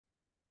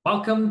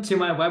Welcome to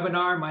my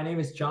webinar. My name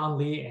is John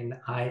Lee, and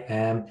I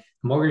am a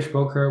mortgage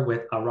broker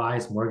with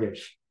Arise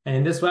Mortgage. And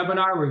in this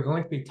webinar, we're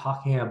going to be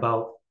talking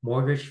about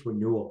mortgage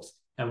renewals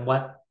and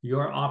what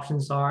your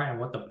options are and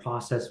what the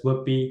process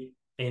would be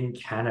in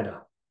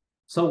Canada.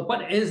 So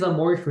what is a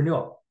mortgage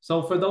renewal?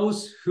 So for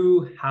those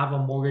who have a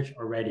mortgage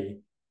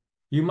already,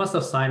 you must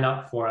have signed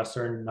up for a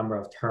certain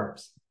number of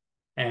terms.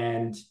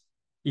 And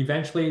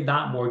eventually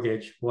that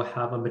mortgage will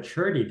have a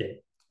maturity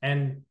date.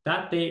 And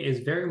that date is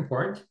very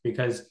important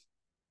because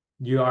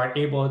you are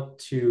able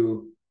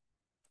to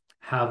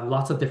have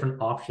lots of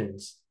different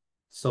options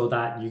so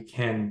that you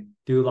can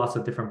do lots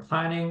of different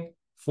planning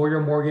for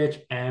your mortgage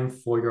and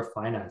for your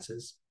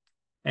finances.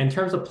 In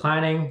terms of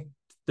planning,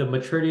 the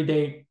maturity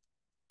date,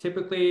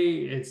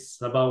 typically it's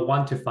about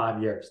 1 to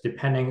 5 years,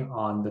 depending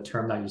on the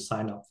term that you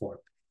sign up for.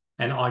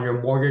 And on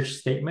your mortgage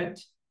statement,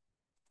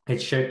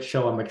 it should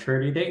show a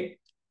maturity date.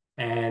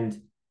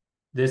 And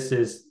this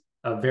is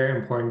a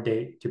very important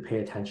date to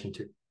pay attention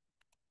to.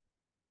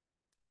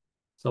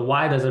 So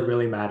why does it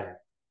really matter?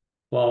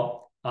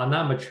 Well, on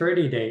that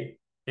maturity date,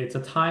 it's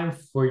a time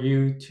for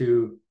you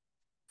to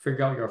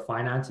figure out your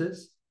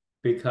finances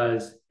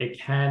because it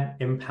can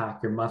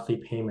impact your monthly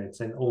payments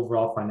and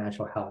overall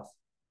financial health.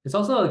 It's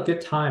also a good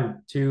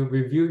time to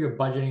review your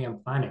budgeting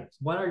and planning.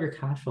 What are your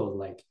cash flows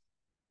like?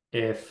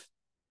 If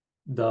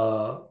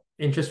the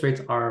interest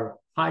rates are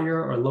higher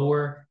or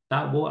lower,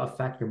 that will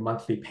affect your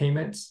monthly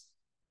payments.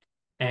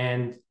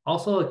 And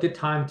also a good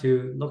time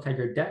to look at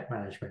your debt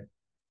management.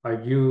 Are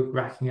you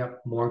racking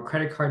up more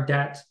credit card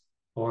debt,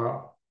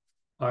 or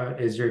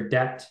is your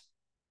debt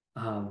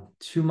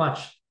too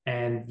much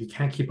and you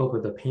can't keep up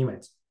with the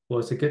payments? Well,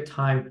 it's a good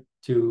time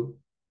to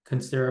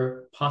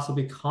consider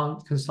possibly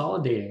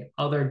consolidating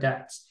other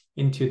debts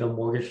into the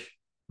mortgage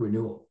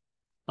renewal.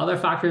 Other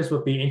factors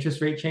would be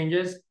interest rate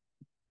changes.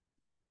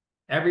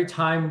 Every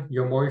time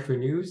your mortgage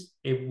renews,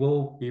 it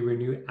will be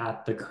renewed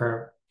at the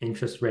current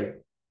interest rate.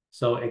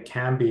 So it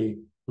can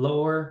be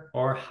lower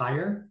or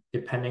higher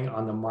depending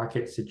on the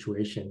market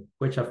situation,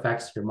 which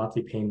affects your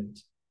monthly payment.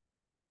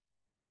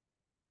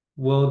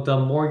 Will the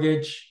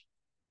mortgage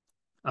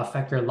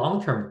affect your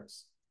long-term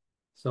goals?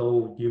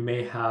 So you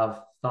may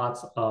have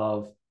thoughts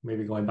of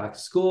maybe going back to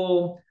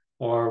school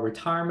or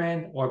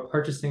retirement or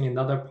purchasing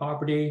another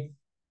property.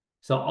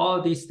 So all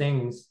of these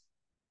things,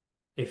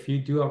 if you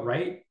do it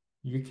right,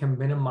 you can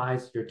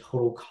minimize your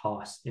total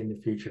cost in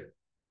the future.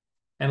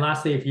 And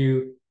lastly, if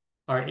you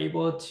are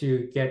able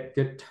to get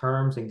good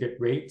terms and good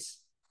rates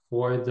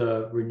for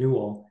the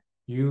renewal,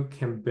 you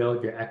can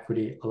build your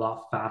equity a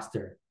lot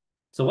faster.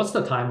 So what's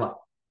the timeline?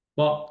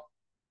 Well,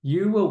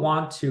 you will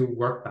want to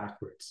work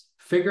backwards.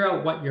 Figure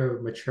out what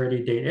your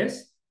maturity date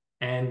is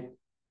and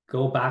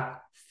go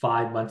back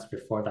 5 months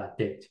before that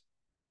date.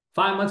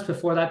 5 months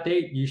before that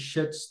date, you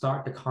should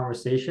start the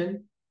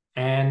conversation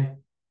and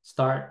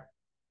start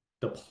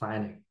the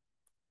planning.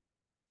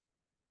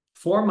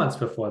 4 months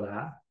before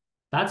that,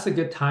 that's a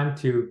good time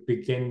to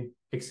begin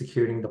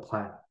executing the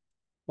plan.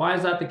 Why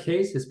is that the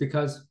case? It's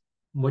because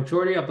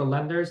majority of the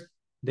lenders,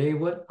 they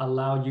would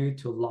allow you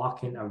to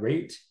lock in a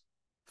rate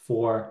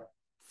for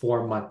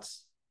 4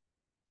 months.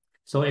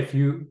 So if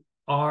you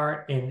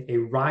are in a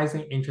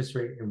rising interest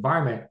rate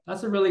environment,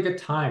 that's a really good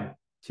time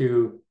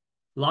to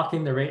lock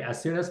in the rate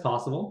as soon as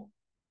possible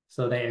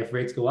so that if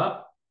rates go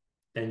up,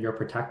 then you're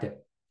protected.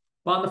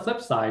 But on the flip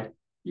side,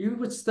 you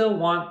would still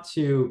want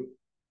to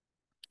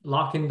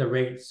lock in the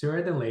rate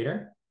sooner than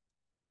later,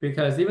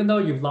 because even though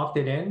you've locked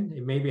it in,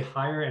 it may be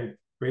higher and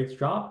rates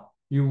drop,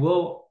 you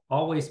will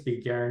always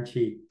be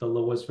guaranteed the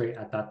lowest rate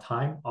at that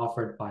time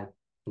offered by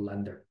the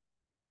lender.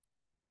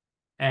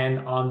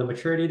 And on the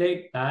maturity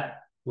date,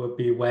 that would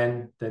be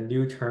when the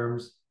new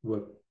terms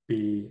would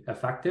be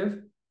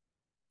effective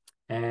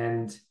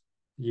and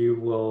you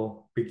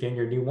will begin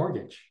your new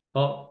mortgage.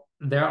 Well,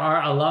 there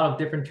are a lot of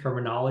different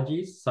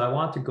terminologies, so I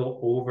want to go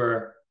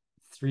over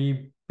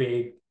 3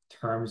 big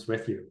terms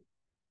with you.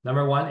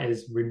 Number 1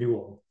 is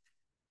renewal.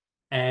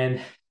 And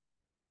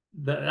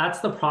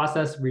that's the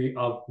process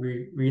of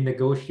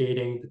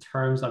renegotiating the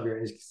terms of your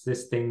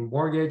existing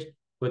mortgage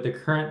with the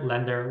current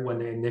lender when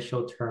the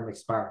initial term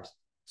expires.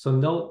 So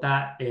note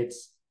that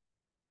it's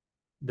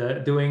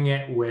doing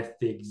it with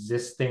the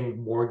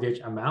existing mortgage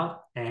amount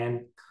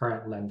and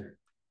current lender.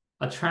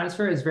 A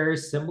transfer is very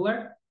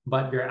similar,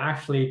 but you're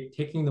actually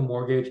taking the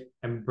mortgage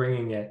and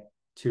bringing it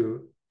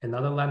to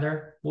another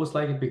lender, most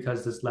likely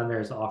because this lender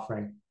is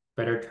offering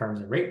better terms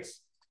and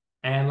rates.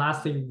 And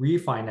lastly,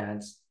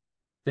 refinance.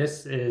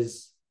 This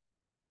is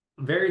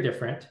very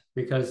different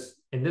because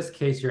in this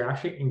case, you're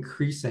actually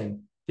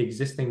increasing the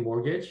existing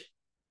mortgage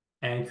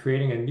and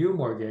creating a new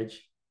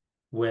mortgage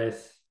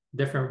with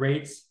different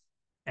rates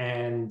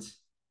and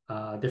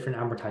different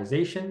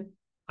amortization,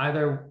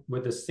 either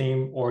with the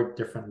same or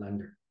different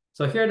lender.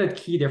 So here are the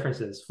key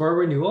differences. For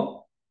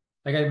renewal,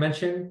 like I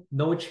mentioned,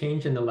 no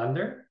change in the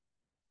lender.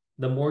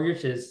 The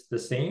mortgage is the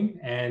same,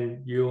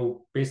 and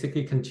you'll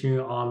basically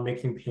continue on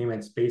making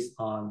payments based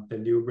on the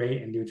new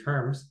rate and new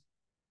terms.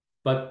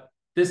 But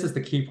this is the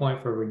key point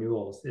for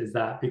renewals, is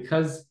that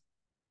because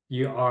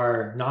you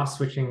are not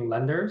switching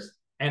lenders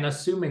and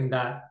assuming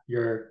that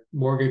your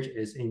mortgage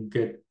is in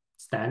good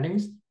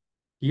standings,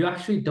 you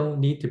actually don't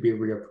need to be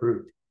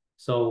reapproved.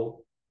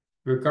 So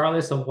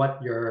regardless of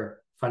what your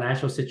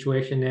financial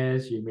situation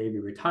is, you may be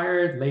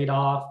retired, laid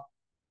off,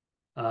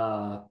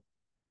 uh,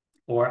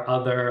 or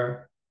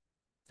other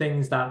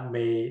things that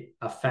may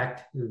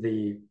affect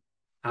the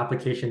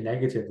application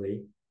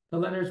negatively, the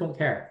lenders won't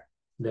care.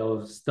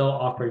 They'll still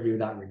offer you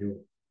that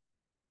renewal.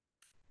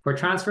 For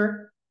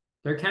transfer,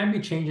 there can be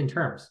change in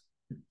terms.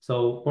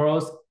 So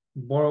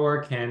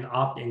borrower can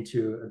opt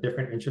into a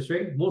different interest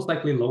rate, most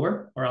likely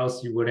lower, or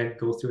else you wouldn't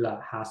go through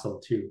that hassle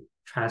to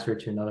transfer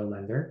to another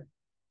lender.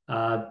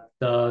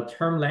 The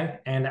term length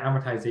and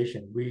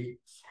amortization, we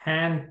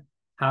can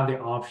have the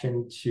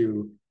option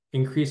to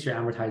increase your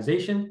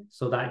amortization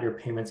so that your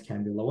payments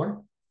can be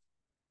lower.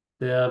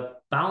 The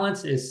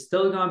balance is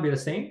still going to be the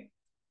same,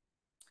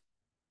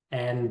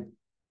 and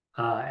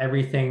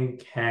everything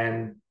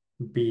can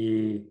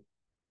be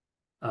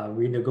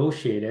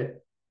renegotiated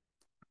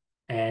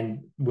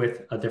and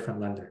with a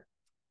different lender.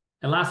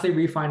 And lastly,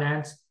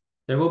 refinance.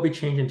 There will be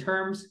change in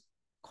terms,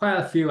 quite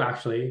a few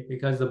actually,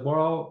 because the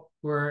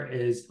borrower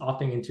is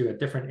opting into a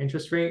different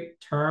interest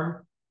rate,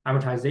 term,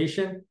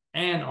 amortization,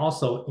 and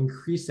also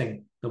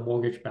increasing the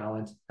mortgage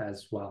balance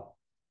as well.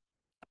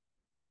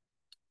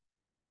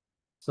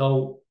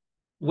 So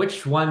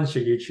which one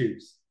should you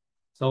choose?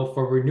 So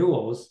for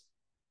renewals,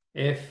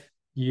 if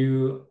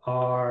you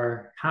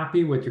are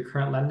happy with your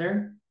current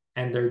lender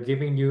and they're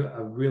giving you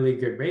a really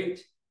good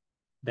rate,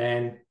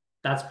 then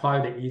that's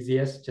probably the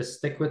easiest. Just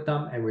stick with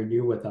them and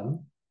renew with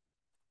them.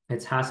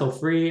 It's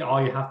hassle-free.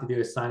 All you have to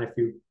do is sign a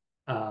few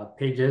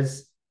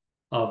pages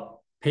of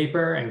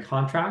paper and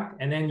contract,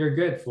 and then you're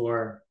good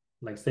for,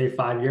 like, say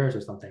 5 years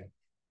or something.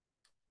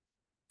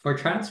 For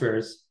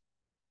transfers,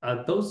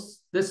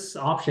 this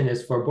option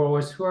is for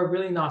borrowers who are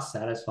really not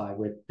satisfied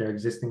with their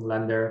existing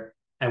lender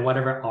and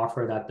whatever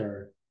offer that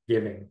they're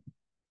giving.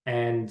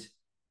 And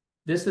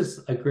this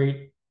is a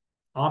great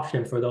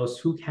option for those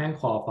who can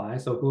qualify,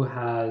 so who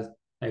has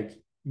like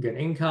good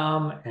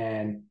income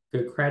and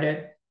good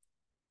credit,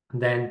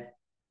 then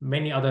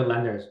many other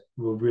lenders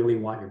will really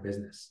want your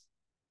business.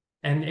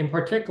 And in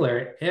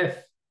particular,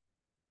 if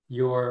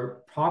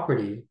your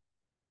property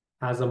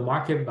has a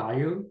market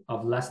value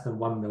of less than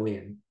 1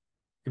 million,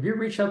 if you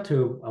reach out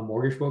to a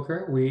mortgage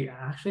broker, we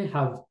actually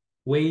have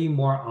way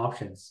more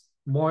options,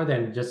 more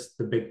than just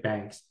the big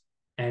banks.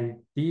 And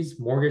these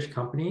mortgage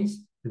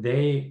companies,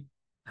 they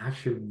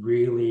actually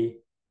really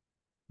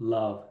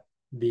love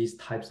these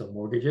types of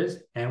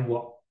mortgages and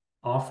will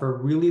offer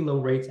really low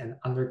rates and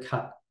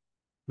undercut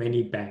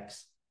many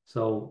banks.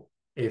 So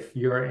if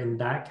you're in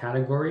that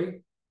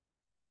category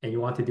and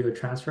you want to do a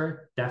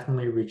transfer,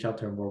 definitely reach out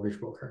to a mortgage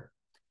broker.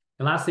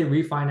 And lastly,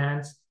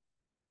 refinance.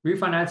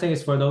 Refinancing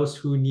is for those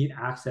who need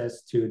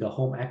access to the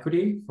home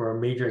equity for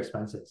major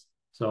expenses.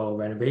 So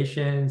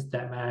renovations,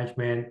 debt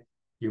management,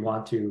 you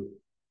want to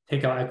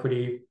take out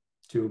equity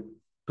to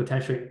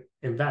potentially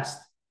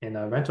invest in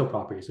a rental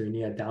property. So you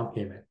need a down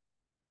payment.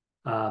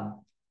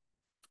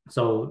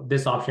 So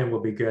this option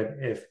will be good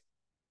if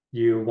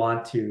you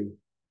want to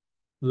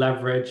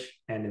leverage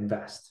and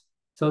invest.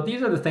 So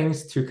these are the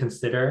things to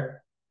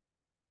consider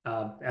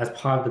as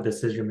part of the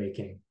decision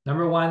making.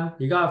 Number one,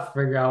 you got to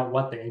figure out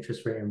what the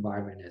interest rate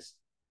environment is.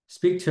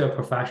 Speak to a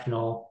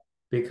professional,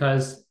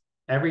 because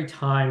every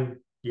time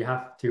you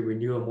have to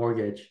renew a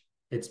mortgage,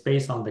 it's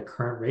based on the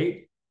current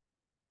rate.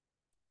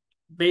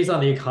 Based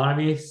on the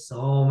economy,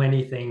 so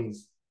many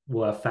things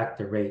will affect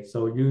the rate.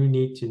 So you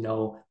need to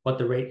know what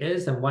the rate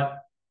is and what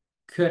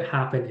could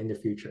happen in the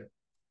future.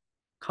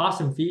 Costs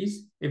and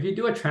fees. If you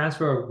do a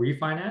transfer or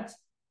refinance,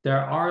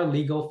 there are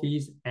legal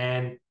fees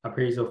and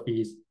appraisal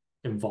fees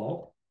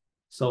involved.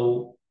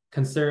 So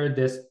consider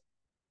this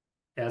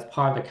as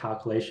part of the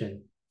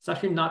calculation. It's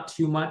actually not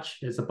too much.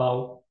 It's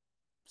about,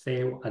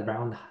 say,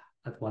 around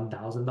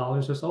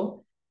 $1,000 or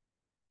so.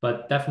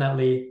 But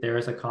definitely there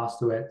is a cost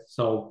to it.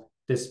 So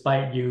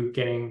despite you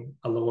getting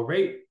a lower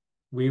rate,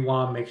 we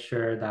want to make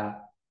sure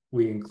that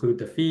we include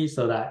the fees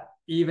so that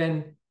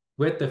even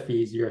with the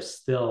fees, you're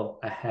still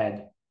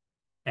ahead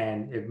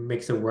and it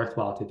makes it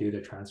worthwhile to do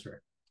the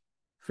transfer.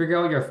 Figure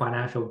out your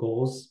financial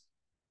goals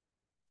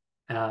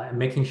and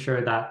making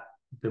sure that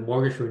the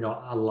mortgage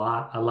renewal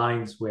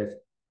aligns with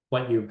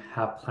what you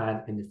have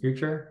planned in the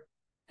future.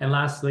 And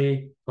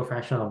lastly,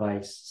 professional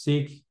advice.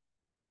 Seek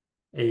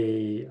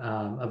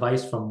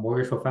advice from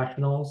mortgage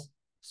professionals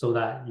so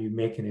that you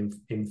make an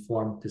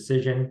informed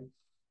decision.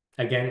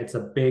 Again, it's a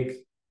big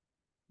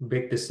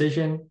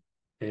decision.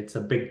 It's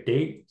a big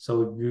date,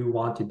 so you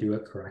want to do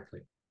it correctly.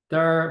 There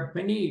are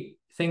many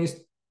things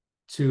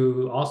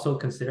to also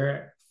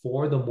consider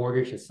for the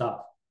mortgage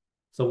itself.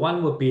 So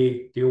one would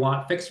be, do you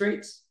want fixed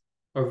rates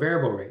or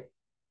variable rate?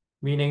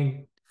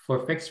 Meaning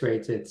for fixed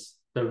rates, it's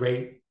the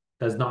rate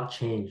does not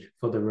change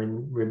for the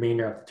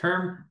remainder of the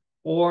term,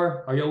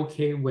 or are you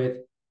okay with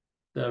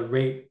the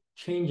rate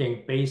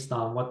changing based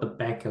on what the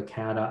Bank of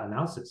Canada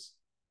announces?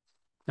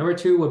 Number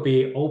two would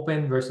be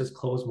open versus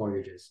closed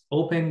mortgages.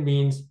 Open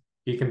means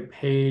you can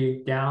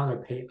pay down or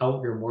pay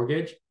out your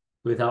mortgage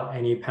without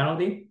any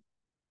penalty.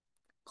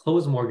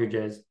 Closed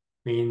mortgages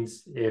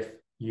means if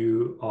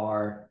you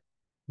are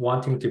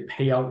wanting to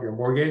pay out your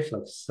mortgage,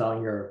 like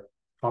selling your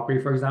property,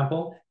 for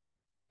example,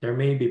 there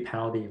may be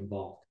penalty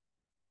involved.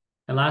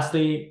 And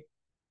lastly,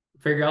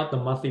 figure out the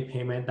monthly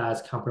payment that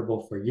is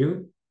comfortable for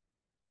you.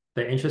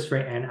 The interest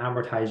rate and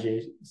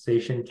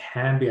amortization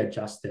can be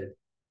adjusted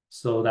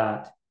so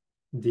that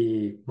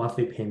the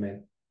monthly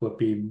payment would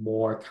be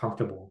more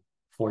comfortable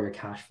for your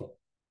cash flow.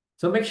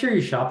 So make sure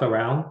you shop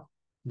around.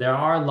 There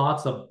are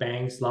lots of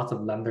banks, lots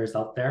of lenders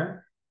out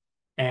there.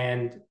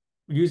 And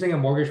using a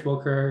mortgage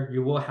broker,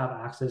 you will have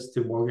access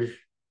to mortgage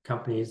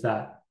companies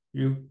that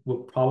you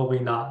will probably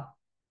not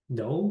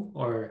know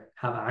or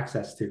have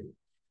access to.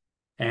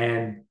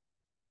 And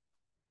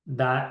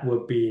that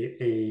would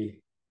be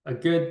a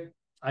good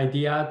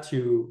idea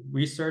to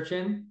research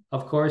in.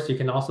 Of course, you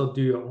can also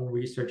do your own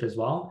research as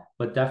well,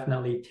 but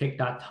definitely take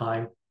that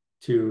time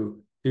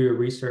to do your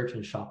research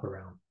and shop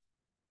around.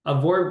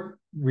 Avoid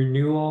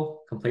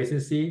renewal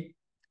complacency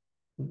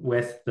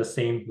with the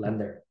same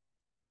lender.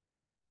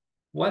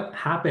 What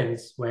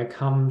happens when it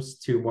comes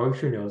to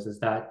mortgage renewals is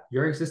that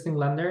your existing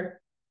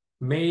lender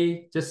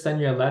may just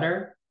send you a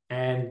letter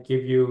and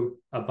give you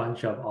a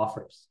bunch of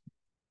offers.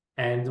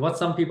 And what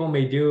some people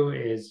may do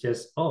is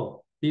just,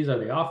 oh, these are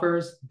the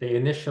offers, they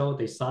initial,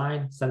 they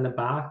sign, send them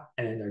back,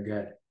 and they're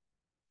good.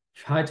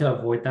 Try to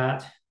avoid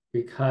that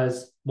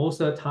because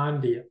most of the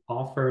time the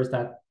offers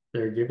that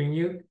they're giving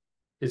you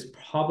is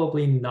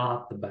probably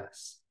not the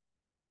best.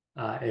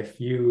 If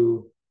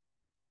you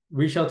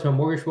reach out to a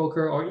mortgage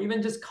broker or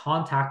even just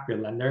contact your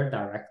lender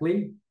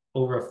directly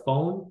over a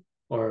phone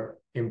or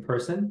in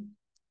person,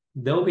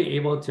 they'll be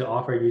able to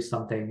offer you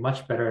something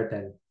much better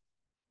than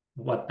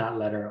what that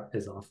letter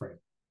is offering.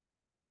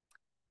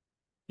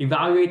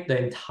 Evaluate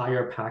the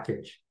entire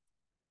package.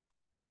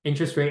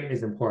 Interest rate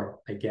is important,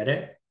 I get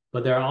it,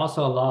 but there are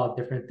also a lot of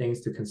different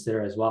things to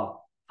consider as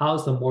well. How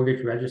is the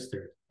mortgage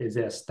registered? Is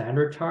it a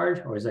standard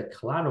charge or is it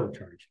collateral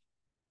charge?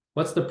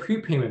 What's the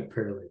prepayment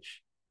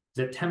privilege?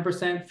 Is it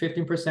 10%,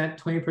 15%,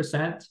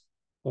 20%?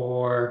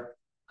 Or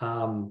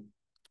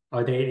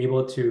are they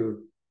able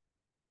to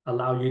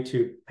allow you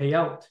to pay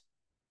out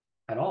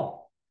at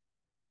all?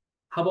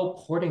 How about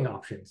porting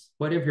options?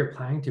 What if you're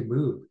planning to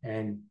move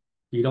and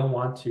you don't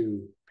want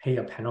to pay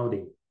a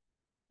penalty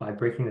by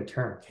breaking the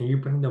term? Can you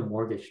bring the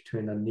mortgage to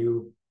a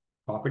new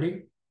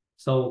property?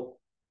 So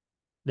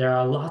there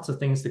are lots of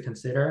things to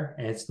consider,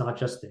 and it's not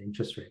just the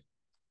interest rate.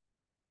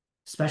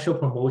 Special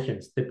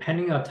promotions,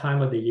 depending on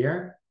time of the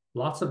year,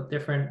 lots of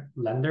different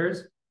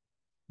lenders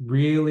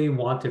really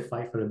want to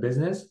fight for the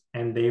business,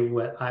 and they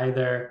would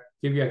either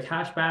give you a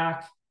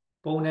cashback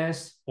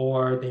bonus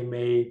or they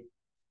may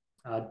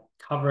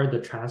cover the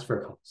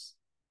transfer costs.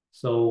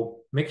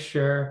 So make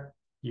sure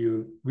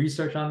you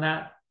research on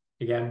that.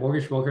 Again,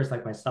 mortgage brokers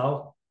like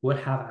myself would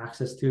have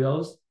access to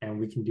those, and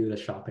we can do the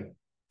shopping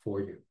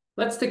for you.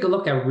 Let's take a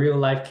look at real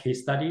life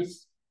case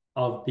studies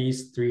of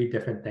these three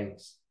different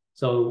things.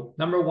 So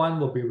number one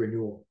will be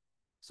renewal.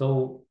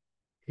 So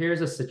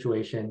here's a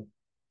situation.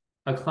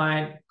 A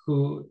client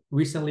who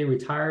recently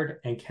retired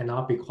and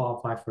cannot be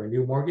qualified for a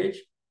new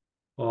mortgage.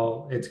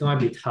 Well, it's going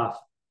to be tough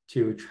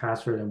to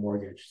transfer the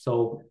mortgage.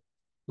 So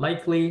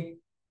likely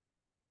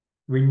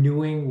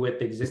renewing with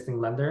the existing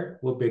lender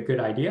will be a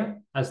good idea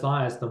as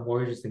long as the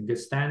mortgage is in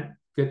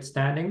good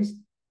standings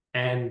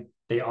and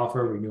they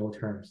offer renewal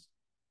terms.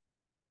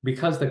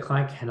 Because the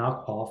client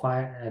cannot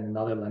qualify at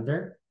another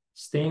lender,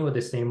 staying with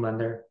the same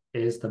lender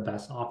is the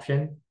best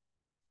option.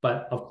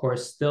 But of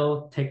course,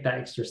 still take that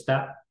extra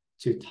step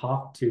to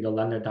talk to the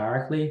lender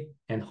directly,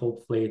 and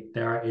hopefully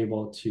they are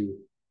able to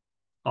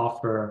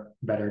offer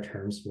better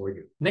terms for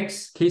you.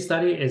 Next case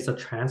study is a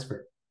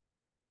transfer.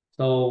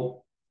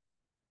 So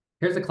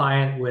here's a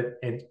client with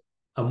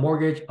a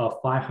mortgage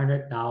of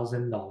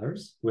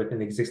 $500,000 with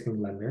an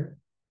existing lender,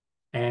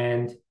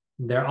 and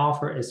their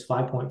offer is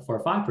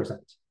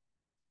 5.45%.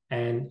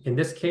 And in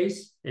this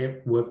case,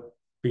 it would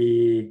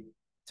be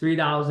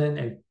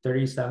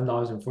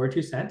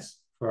 $3,037.42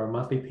 for a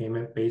monthly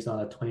payment based on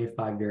a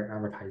 25-year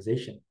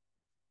amortization.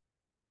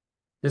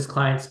 This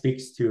client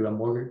speaks to a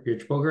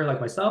mortgage broker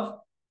like myself,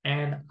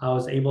 and I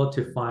was able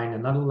to find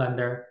another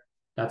lender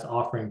that's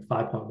offering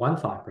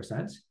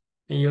 5.15%.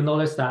 And you'll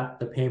notice that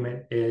the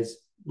payment is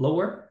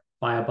lower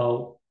by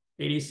about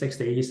 $86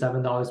 to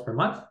 $87 per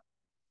month.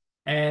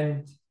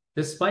 And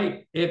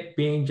despite it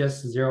being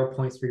just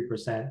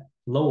 0.3%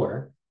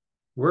 lower,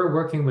 we're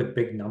working with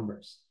big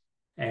numbers.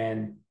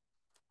 And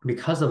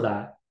because of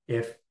that,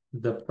 if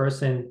the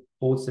person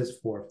holds this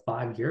for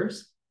 5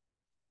 years,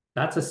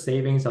 that's a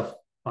savings of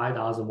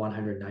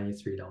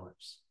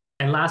 $5,193.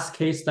 And last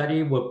case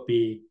study would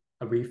be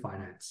a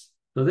refinance.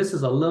 So this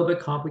is a little bit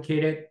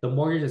complicated. The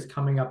mortgage is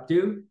coming up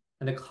due,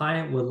 and the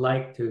client would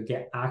like to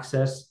get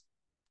access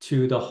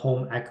to the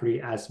home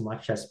equity as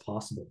much as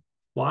possible.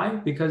 Why?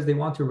 Because they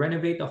want to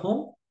renovate the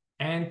home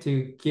and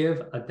to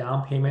give a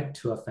down payment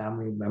to a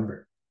family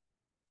member.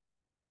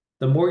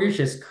 The mortgage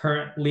is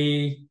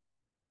currently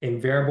in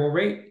variable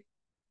rate,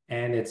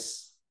 and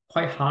it's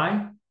quite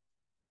high.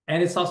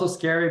 And it's also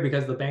scary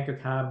because the Bank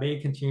of Canada may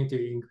continue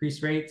to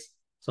increase rates,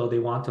 so they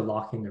want to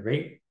lock in the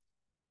rate.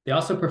 They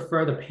also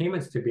prefer the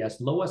payments to be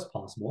as low as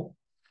possible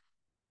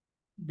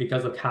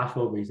because of cash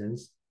flow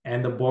reasons,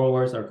 and the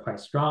borrowers are quite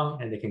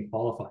strong and they can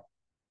qualify.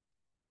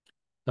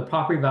 The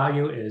property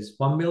value is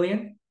 $1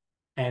 million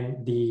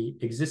and the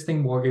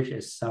existing mortgage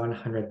is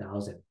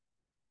 $700,000.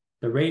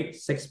 The rate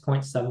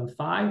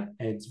 6.75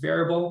 and it's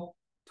variable,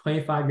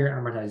 25-year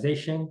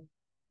amortization,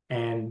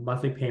 and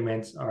monthly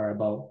payments are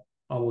about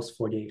almost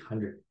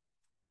 $4,800.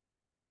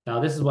 Now,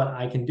 this is what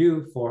I can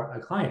do for a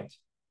client.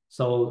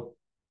 So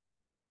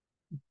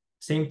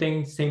same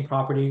thing, same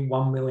property,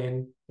 $1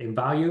 million in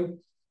value.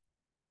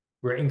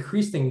 We're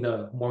increasing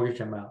the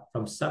mortgage amount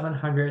from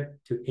 $700,000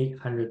 to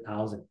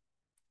 $800,000.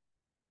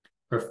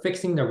 We're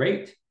fixing the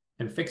rate,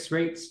 and fixed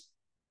rates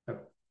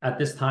at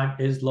this time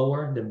is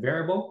lower than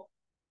variable.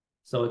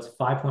 So it's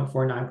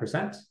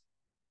 5.49%.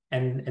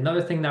 And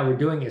another thing that we're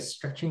doing is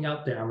stretching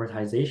out the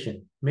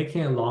amortization,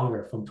 making it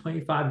longer from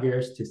 25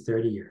 years to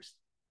 30 years.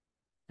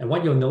 And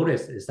what you'll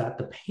notice is that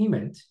the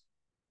payment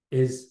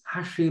is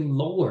actually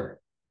lower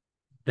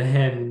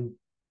than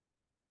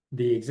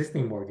the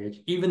existing mortgage,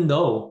 even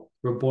though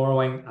we're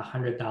borrowing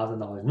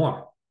 $100,000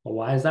 more. Well,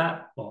 why is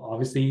that? Well,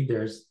 obviously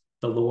there's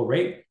the lower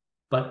rate,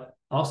 but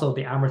also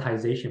the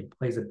amortization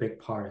plays a big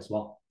part as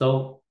well.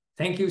 So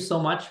thank you so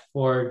much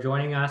for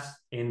joining us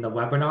in the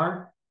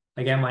webinar.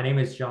 Again, my name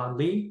is John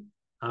Lee.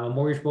 I'm a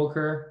mortgage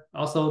broker,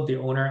 also the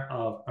owner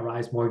of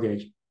Arise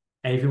Mortgage.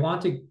 And if you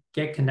want to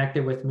get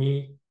connected with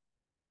me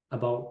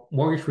about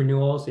mortgage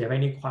renewals, if you have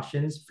any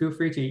questions, feel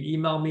free to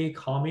email me,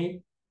 call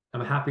me.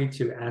 I'm happy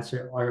to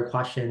answer all your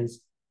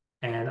questions,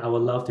 and I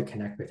would love to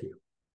connect with you.